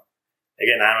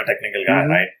 again, I'm a technical guy,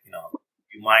 right?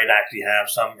 You might actually have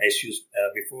some issues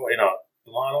before,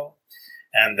 tomorrow,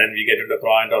 and then we get to the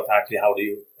point of actually how do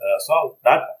you solve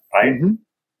that, right?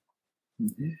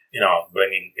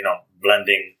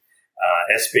 Blending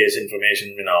Essbase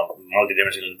information,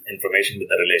 multidimensional information with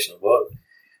the relational world.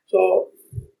 So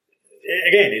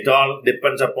again, it all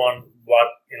depends upon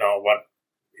what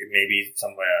it may be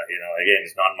somewhere, again,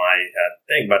 it's not my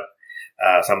thing, but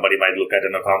somebody might look at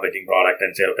a competing product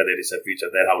and say, okay, there is a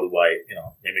feature there, how do I,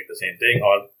 mimic the same thing?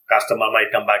 Or customer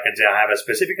might come back and say, I have a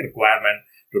specific requirement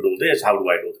to do this, how do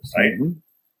I do this, right?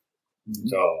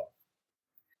 So,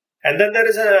 and then there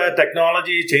is a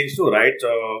technology change too, right?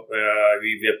 So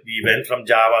we went from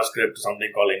JavaScript to something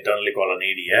internally called an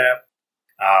EDF.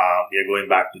 We are going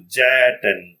back to Jet,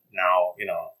 and now,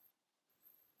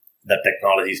 the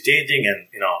technology is changing, and,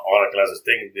 Oracle has this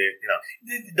thing,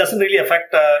 it doesn't really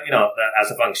affect,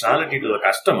 as a functionality to the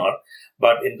customer,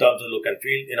 but in terms of look and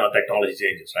feel, technology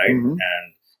changes, right? And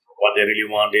What they really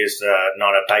want is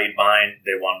not a tight bind.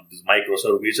 They want these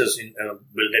microservices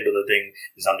built into the thing.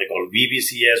 There's something called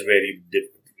VBCS where you do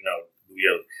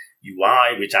your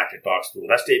UI, which actually talks to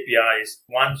REST APIs.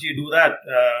 Once you do that,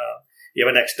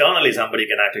 even externally, somebody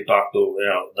can actually talk to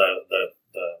the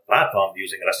platform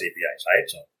using REST APIs, right?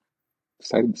 So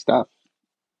exciting stuff.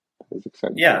 That is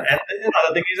exciting. Yeah, stuff. and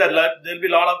the thing is that there'll be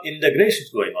a lot of integrations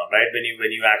going on, right?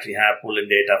 When you actually have pulling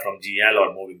data from GL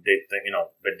or moving data,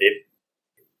 when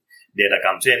data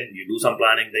comes in, you do some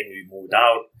planning thing, you move it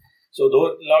out. So a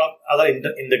lot of other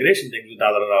integration things with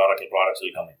other Oracle products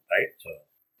will come in, right?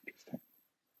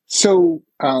 So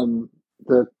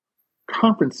the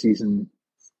conference season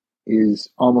is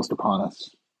almost upon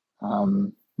us.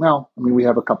 We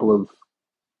have a couple of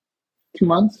 2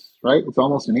 months, right? It's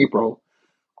almost in April.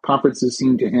 Conferences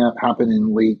seem to happen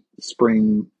in late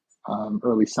spring,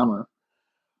 early summer.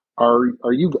 Are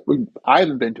you? I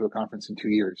haven't been to a conference in 2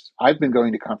 years. I've been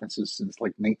going to conferences since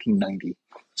like 1990.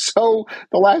 So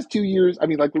the last 2 years,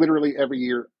 literally every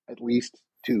year at least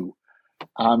two.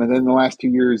 And then the last 2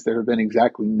 years there have been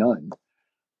exactly none.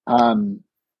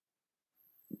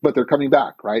 But they're coming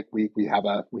back, right? We have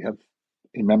a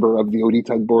member of the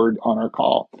ODTUG board on our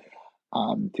call.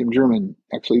 Tim German,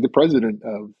 actually the president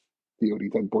of the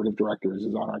ODTUG board of directors,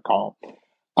 is on our call.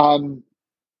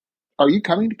 Are you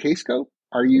coming to Kscope?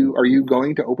 Are you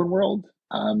going to Open World?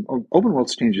 Open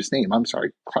World's changed its name. I'm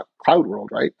sorry, Cloud World,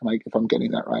 right? If I'm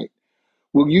getting that right.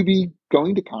 Will you be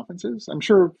going to conferences? I'm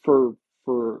sure for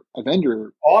a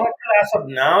vendor. Oracle as of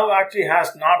now actually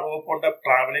has not opened up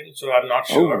traveling, so I'm not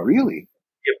sure. Oh, really?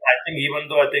 I think even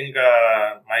though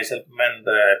myself and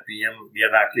the PM, we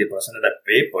have actually presented a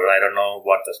paper. I don't know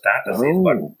what the status is.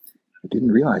 But I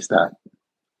didn't realize that.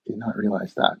 Did not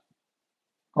realize that.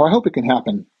 Oh, I hope it can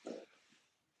happen.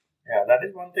 Yeah, that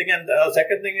is one thing. And the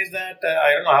second thing is that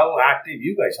I don't know how active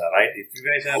you guys are, right? If you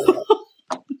guys are...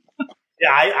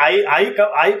 Yeah, I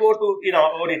go to,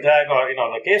 ODTUG or,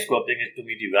 the Kscope thing is to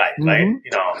meet you guys, right?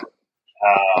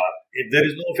 If there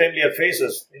is no familiar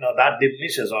faces, that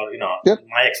diminishes or,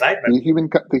 my excitement.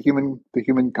 The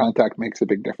human contact makes a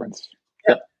big difference.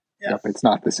 Yep. It's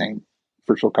not the same.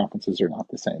 Virtual conferences are not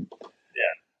the same.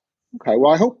 Yeah. Okay.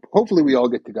 Well, hopefully we all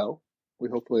get to go. We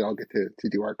hopefully all get to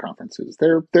do our conferences.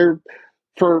 They're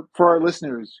for our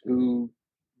listeners who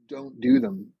don't do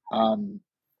them.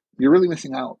 You're really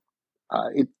missing out.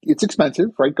 It's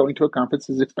expensive, right? Going to a conference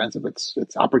is expensive.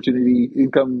 It's opportunity,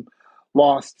 income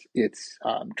lost. It's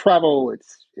travel.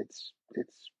 It's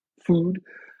food.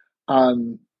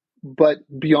 But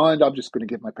beyond, I'm just going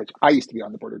to give my pitch. I used to be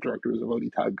on the board of directors of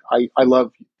ODTUG. I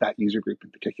love that user group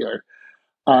in particular.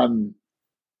 You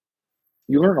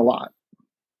learn a lot.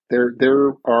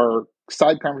 There are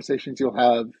side conversations you'll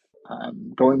have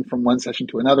going from one session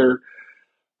to another.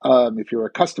 If you're a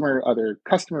customer, other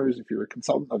customers. If you're a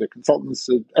consultant, other consultants.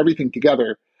 Everything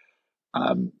together.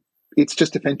 It's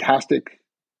just a fantastic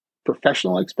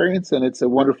professional experience, and it's a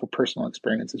wonderful personal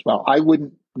experience as well. I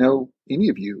wouldn't know any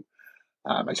of you.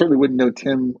 I certainly wouldn't know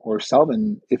Tim or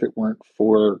Selvin if it weren't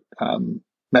for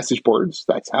message boards.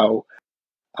 That's how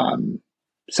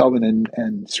Selvin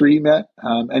and Sri met,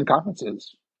 and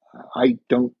conferences. I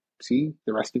don't see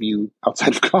the rest of you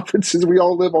outside of conferences. We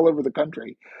all live all over the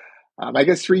country. I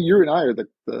guess Sri, you and I are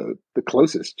the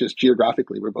closest, just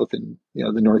geographically. We're both in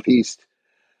the Northeast.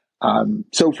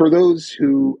 So for those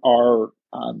who are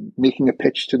making a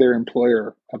pitch to their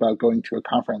employer about going to a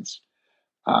conference,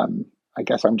 I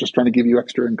guess I'm just trying to give you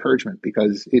extra encouragement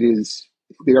because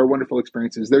they are wonderful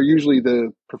experiences. They're usually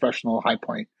the professional high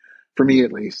point, for me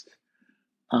at least.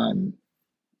 I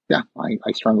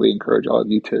strongly encourage all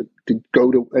of you to go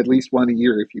to at least one a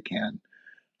year if you can,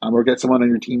 or get someone on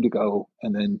your team to go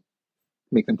and then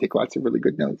make them take lots of really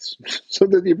good notes so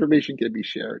that the information can be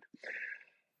shared.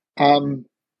 I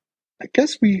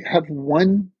guess we have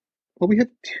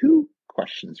two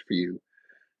questions for you.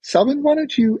 Selvin, why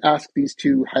don't you ask these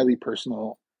two highly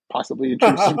personal, possibly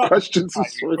intrusive questions?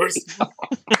 They're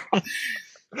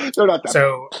not that bad.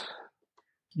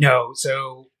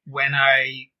 So when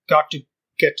I got to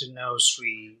get to know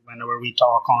Sri, whenever we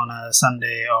talk on a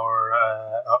Sunday or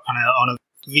on a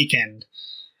weekend,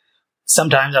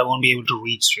 sometimes I won't be able to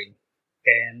reach Sri.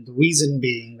 And the reason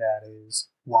being that is,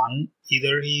 one,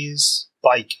 either he's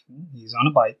biking, he's on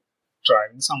a bike,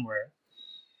 driving somewhere.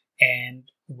 And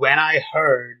when I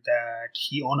heard that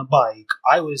he owned a bike,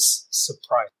 I was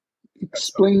surprised.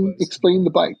 Explain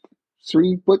the bike.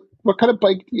 Sri, what kind of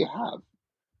bike do you have?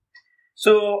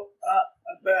 So,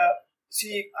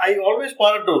 I always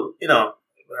wanted to,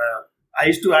 I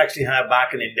used to actually have,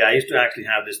 back in India, I used to actually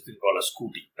have this thing called a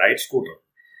scooter.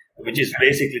 which is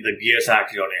basically the gears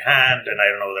actually on your hand. And I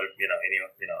don't know whether anyone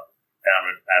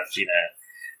I've seen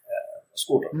a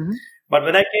scooter. Mm-hmm. But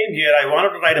when I came here, I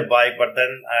wanted to ride a bike, but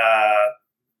then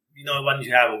once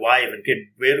you have a wife and kid,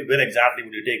 where exactly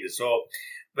would you take this? So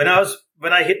when I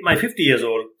hit my 50 years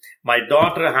old, my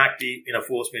daughter actually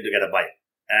forced me to get a bike,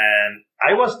 and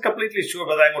I wasn't completely sure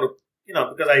whether I'm going to.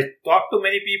 Because I talked to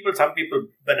many people, some people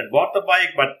went and bought the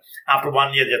bike, but after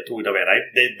 1 year, they threw it away, right?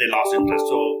 They lost interest.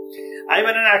 So I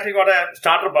went and actually got a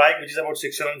starter bike, which is about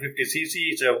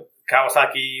 650cc. It's a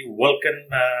Kawasaki Vulcan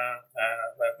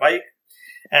bike.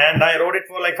 And I rode it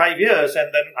for like 5 years,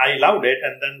 and then I loved it.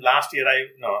 And then last year,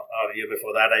 or year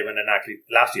before that,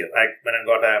 last year, I went and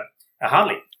got a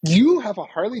Harley. You have a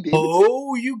Harley Davidson?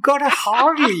 Oh, you got a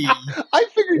Harley. I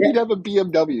figured you'd have a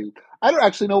BMW. I don't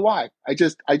actually know why. I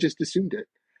just assumed it.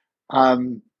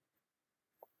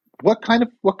 What kind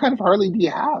of Harley do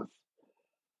you have?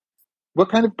 What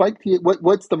kind of bike do you?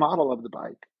 What's the model of the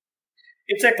bike?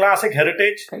 It's a classic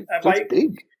heritage bike. It's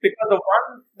big. Because the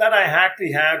one that I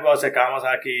actually had was a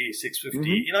Kawasaki 650.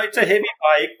 Mm-hmm. It's a heavy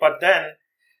bike, but then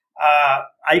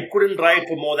I couldn't ride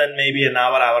for more than maybe an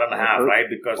hour and a half, right?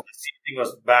 Because the seating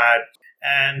was bad.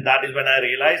 And that is when I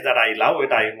realized that I love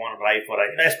it. I want to ride for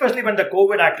it. Especially when the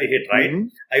COVID actually hit, right? Mm-hmm.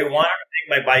 I wanted to take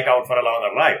my bike out for a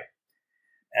longer ride.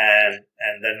 And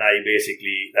then I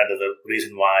basically, that is the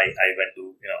reason why I went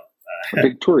to, a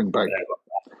big touring bike.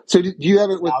 So do you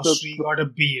have it with now Sri got a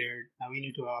beard. Now we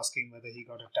need to ask him whether he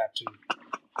got a tattoo.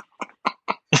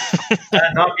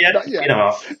 Not yet. Not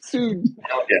yet. Soon.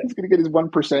 He's going to get his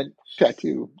 1%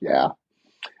 tattoo. Yeah.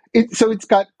 It's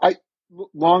got,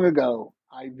 long ago,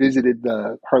 I visited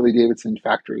the Harley Davidson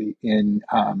factory in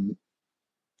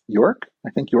York,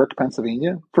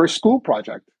 Pennsylvania, for a school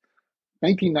project,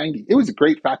 1990. It was a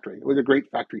great factory. It was a great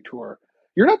factory tour.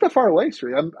 You're not that far away,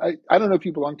 Sri. I don't know if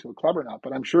you belong to a club or not,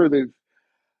 but I'm sure they've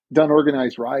done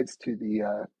organized rides to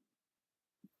the...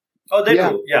 Oh, they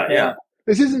do. Yeah.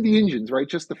 This isn't the engines, right?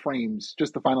 Just the frames,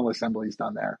 just the final assemblies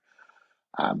done there.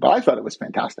 But I thought it was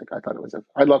fantastic.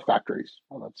 I love factories.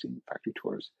 I love seeing factory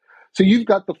tours. So you've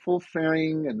got the full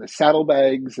fairing and the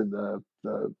saddlebags and the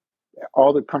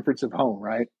all the comforts of home,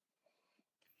 right?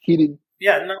 Heated.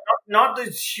 Yeah, not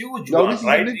the huge one, this is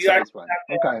right? A mid-sized one.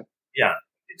 Okay. Yeah,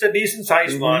 it's a decent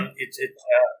sized one. It's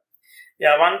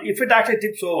one. If it actually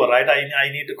tips over, right, I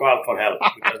need to call for help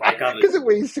because I can't. Because it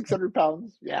weighs 600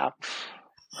 pounds. Yeah.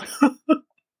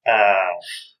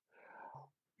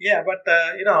 But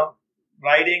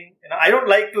riding. I don't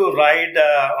like to ride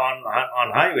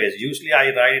on highways. Usually, I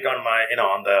ride it on my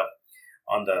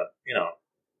on the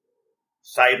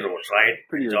side roads, right?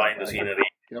 Enjoying the scenery.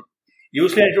 Yep.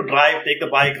 Usually, I should take the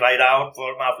bike, ride out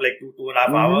for like 2.5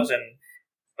 hours, and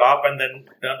stop, and then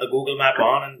turn the Google Map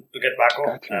on and to get back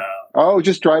home. Gotcha.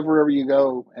 Just drive wherever you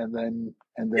go, and then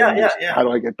how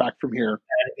do I get back from here?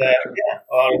 And,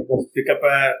 or pick up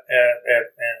a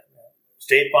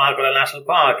state park or a national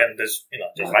park and just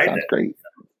ride there. Sounds great.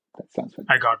 That sounds fantastic.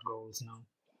 I got goals now.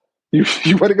 You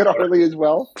want to get a Harley as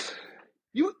well?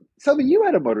 Selby, you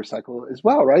had a motorcycle as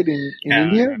well, right? In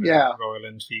India? Yeah. Royal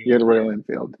Enfield. You had a Royal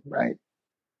Enfield, right?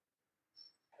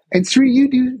 And Sri, you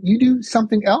do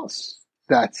something else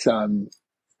that's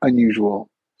unusual.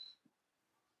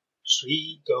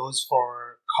 Sri goes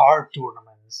for card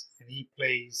tournaments and he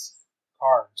plays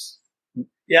cards.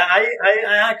 Yeah, I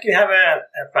actually have a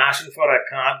passion for a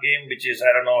card game, which is,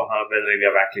 I don't know whether we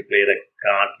have actually played a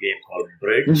card game called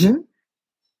Bridge. Mm-hmm.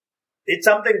 It's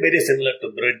something very similar to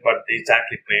Bridge, but it's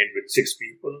actually played with 6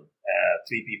 people,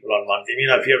 3 people on one team.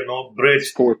 If you have no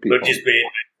Bridge, 4 people. Bridge is played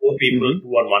with 4 people, 2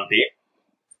 on one team.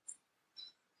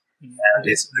 And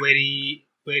it's very,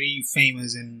 very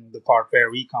famous in the part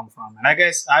where we come from. And I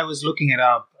guess I was looking it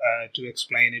up to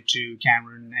explain it to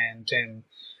Cameron and Tim.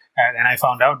 And I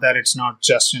found out that it's not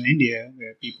just in India.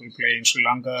 People play in Sri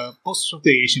Lanka. Most of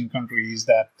the Asian countries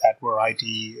that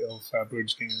variety of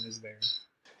bridge game is there.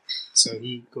 So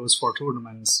he goes for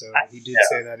tournaments. So he did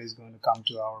say that he's going to come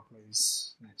to our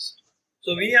place next.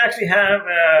 So we actually have,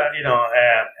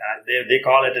 they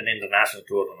call it an international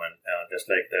tournament, just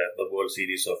like the World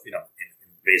Series of, in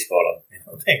baseball,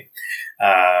 thing.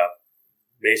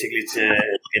 Basically, it's a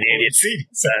Canadian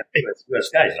series, US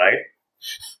guys, right?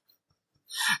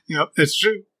 Yep, that's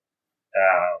true.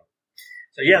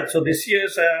 So this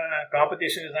year's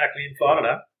competition is actually in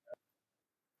Florida.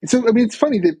 So, it's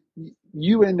funny that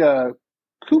you and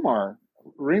Kumar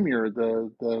Ramir,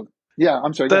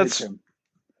 I'm sorry,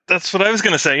 that's what I was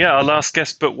going to say. Yeah, our last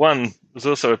guest but one was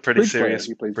also a pretty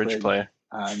serious bridge player.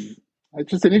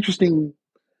 It's just an interesting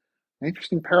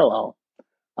parallel.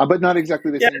 but not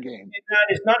exactly the same game.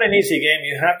 It's not an easy game.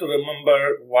 You have to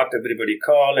remember what everybody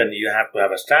call, and you have to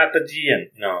have a strategy, and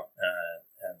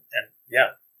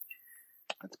yeah.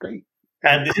 That's great.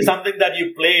 And this is something that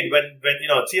you played when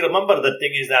see, remember the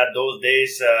thing is that those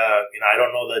days, I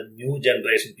don't know the new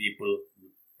generation people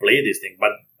play this thing,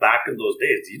 but back in those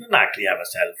days, you didn't actually have a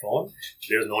cell phone.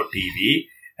 There's no TV.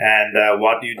 And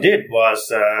what you did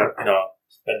was,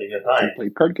 spending your time. You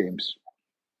played card games.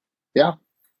 Yeah.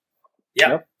 Yeah.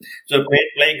 Yep. So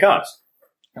playing cards.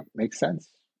 Yep. Makes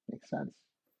sense.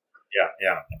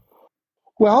 Yeah.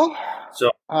 Well,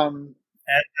 so, and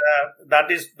that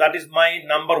is my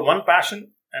number one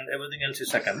passion, and everything else is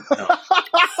second. No.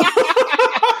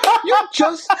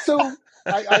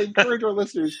 I encourage our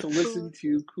listeners to listen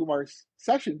to Kumar's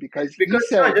session because he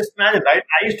said, just imagine, right?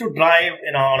 I used to drive,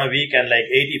 on a weekend like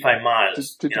 85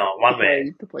 miles, one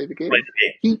way to play the game.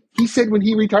 He said when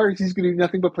he retires, he's going to do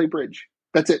nothing but play bridge.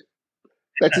 That's it.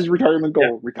 That's his retirement goal.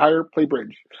 Yeah. Retire, play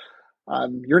bridge.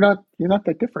 You're not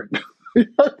that different.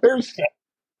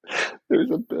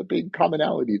 There's a big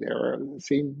commonality there. The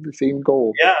same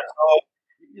goal. Yeah.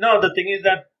 So the thing is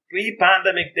that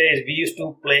pre-pandemic days we used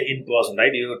to play in person,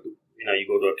 right? You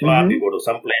go to a club, you go to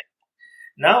some place.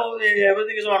 Now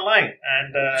everything is online,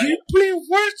 and you play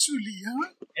virtually, huh?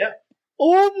 Yeah.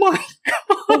 Oh my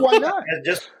God! Well, why not?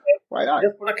 Why not?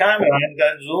 Just put a camera and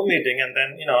a Zoom meeting, and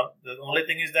then the only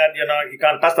thing is that you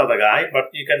can't touch the other guy, but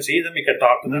you can see them, you can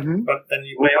talk to them, but then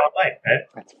you play online, right?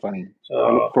 That's funny. So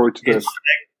I look forward to this.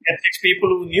 Get 6 people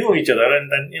who knew each other,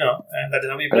 and then and that is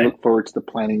how we play. I look forward to the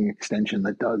planning extension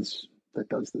that does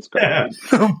this game.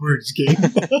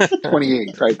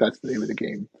 28, right? That's the name of the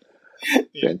game.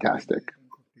 Fantastic.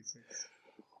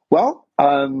 Well,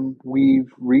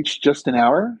 we've reached just an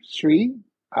hour, Sri.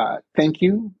 Thank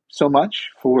you so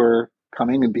much for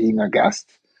coming and being our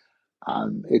guest.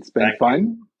 It's been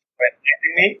fun. For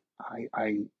having me.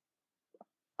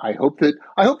 I hope that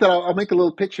I'll make a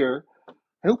little picture.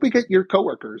 I hope we get your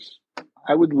coworkers.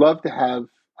 I would love to have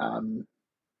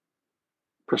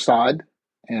Prasad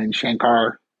and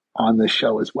Shankar on this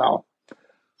show as well.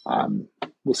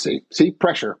 We'll see. See,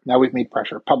 pressure. Now we've made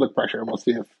pressure, public pressure. We'll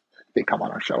see if they come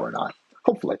on our show or not.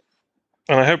 Hopefully.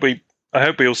 And I hope we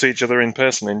all see each other in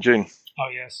person in June. Oh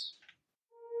yes.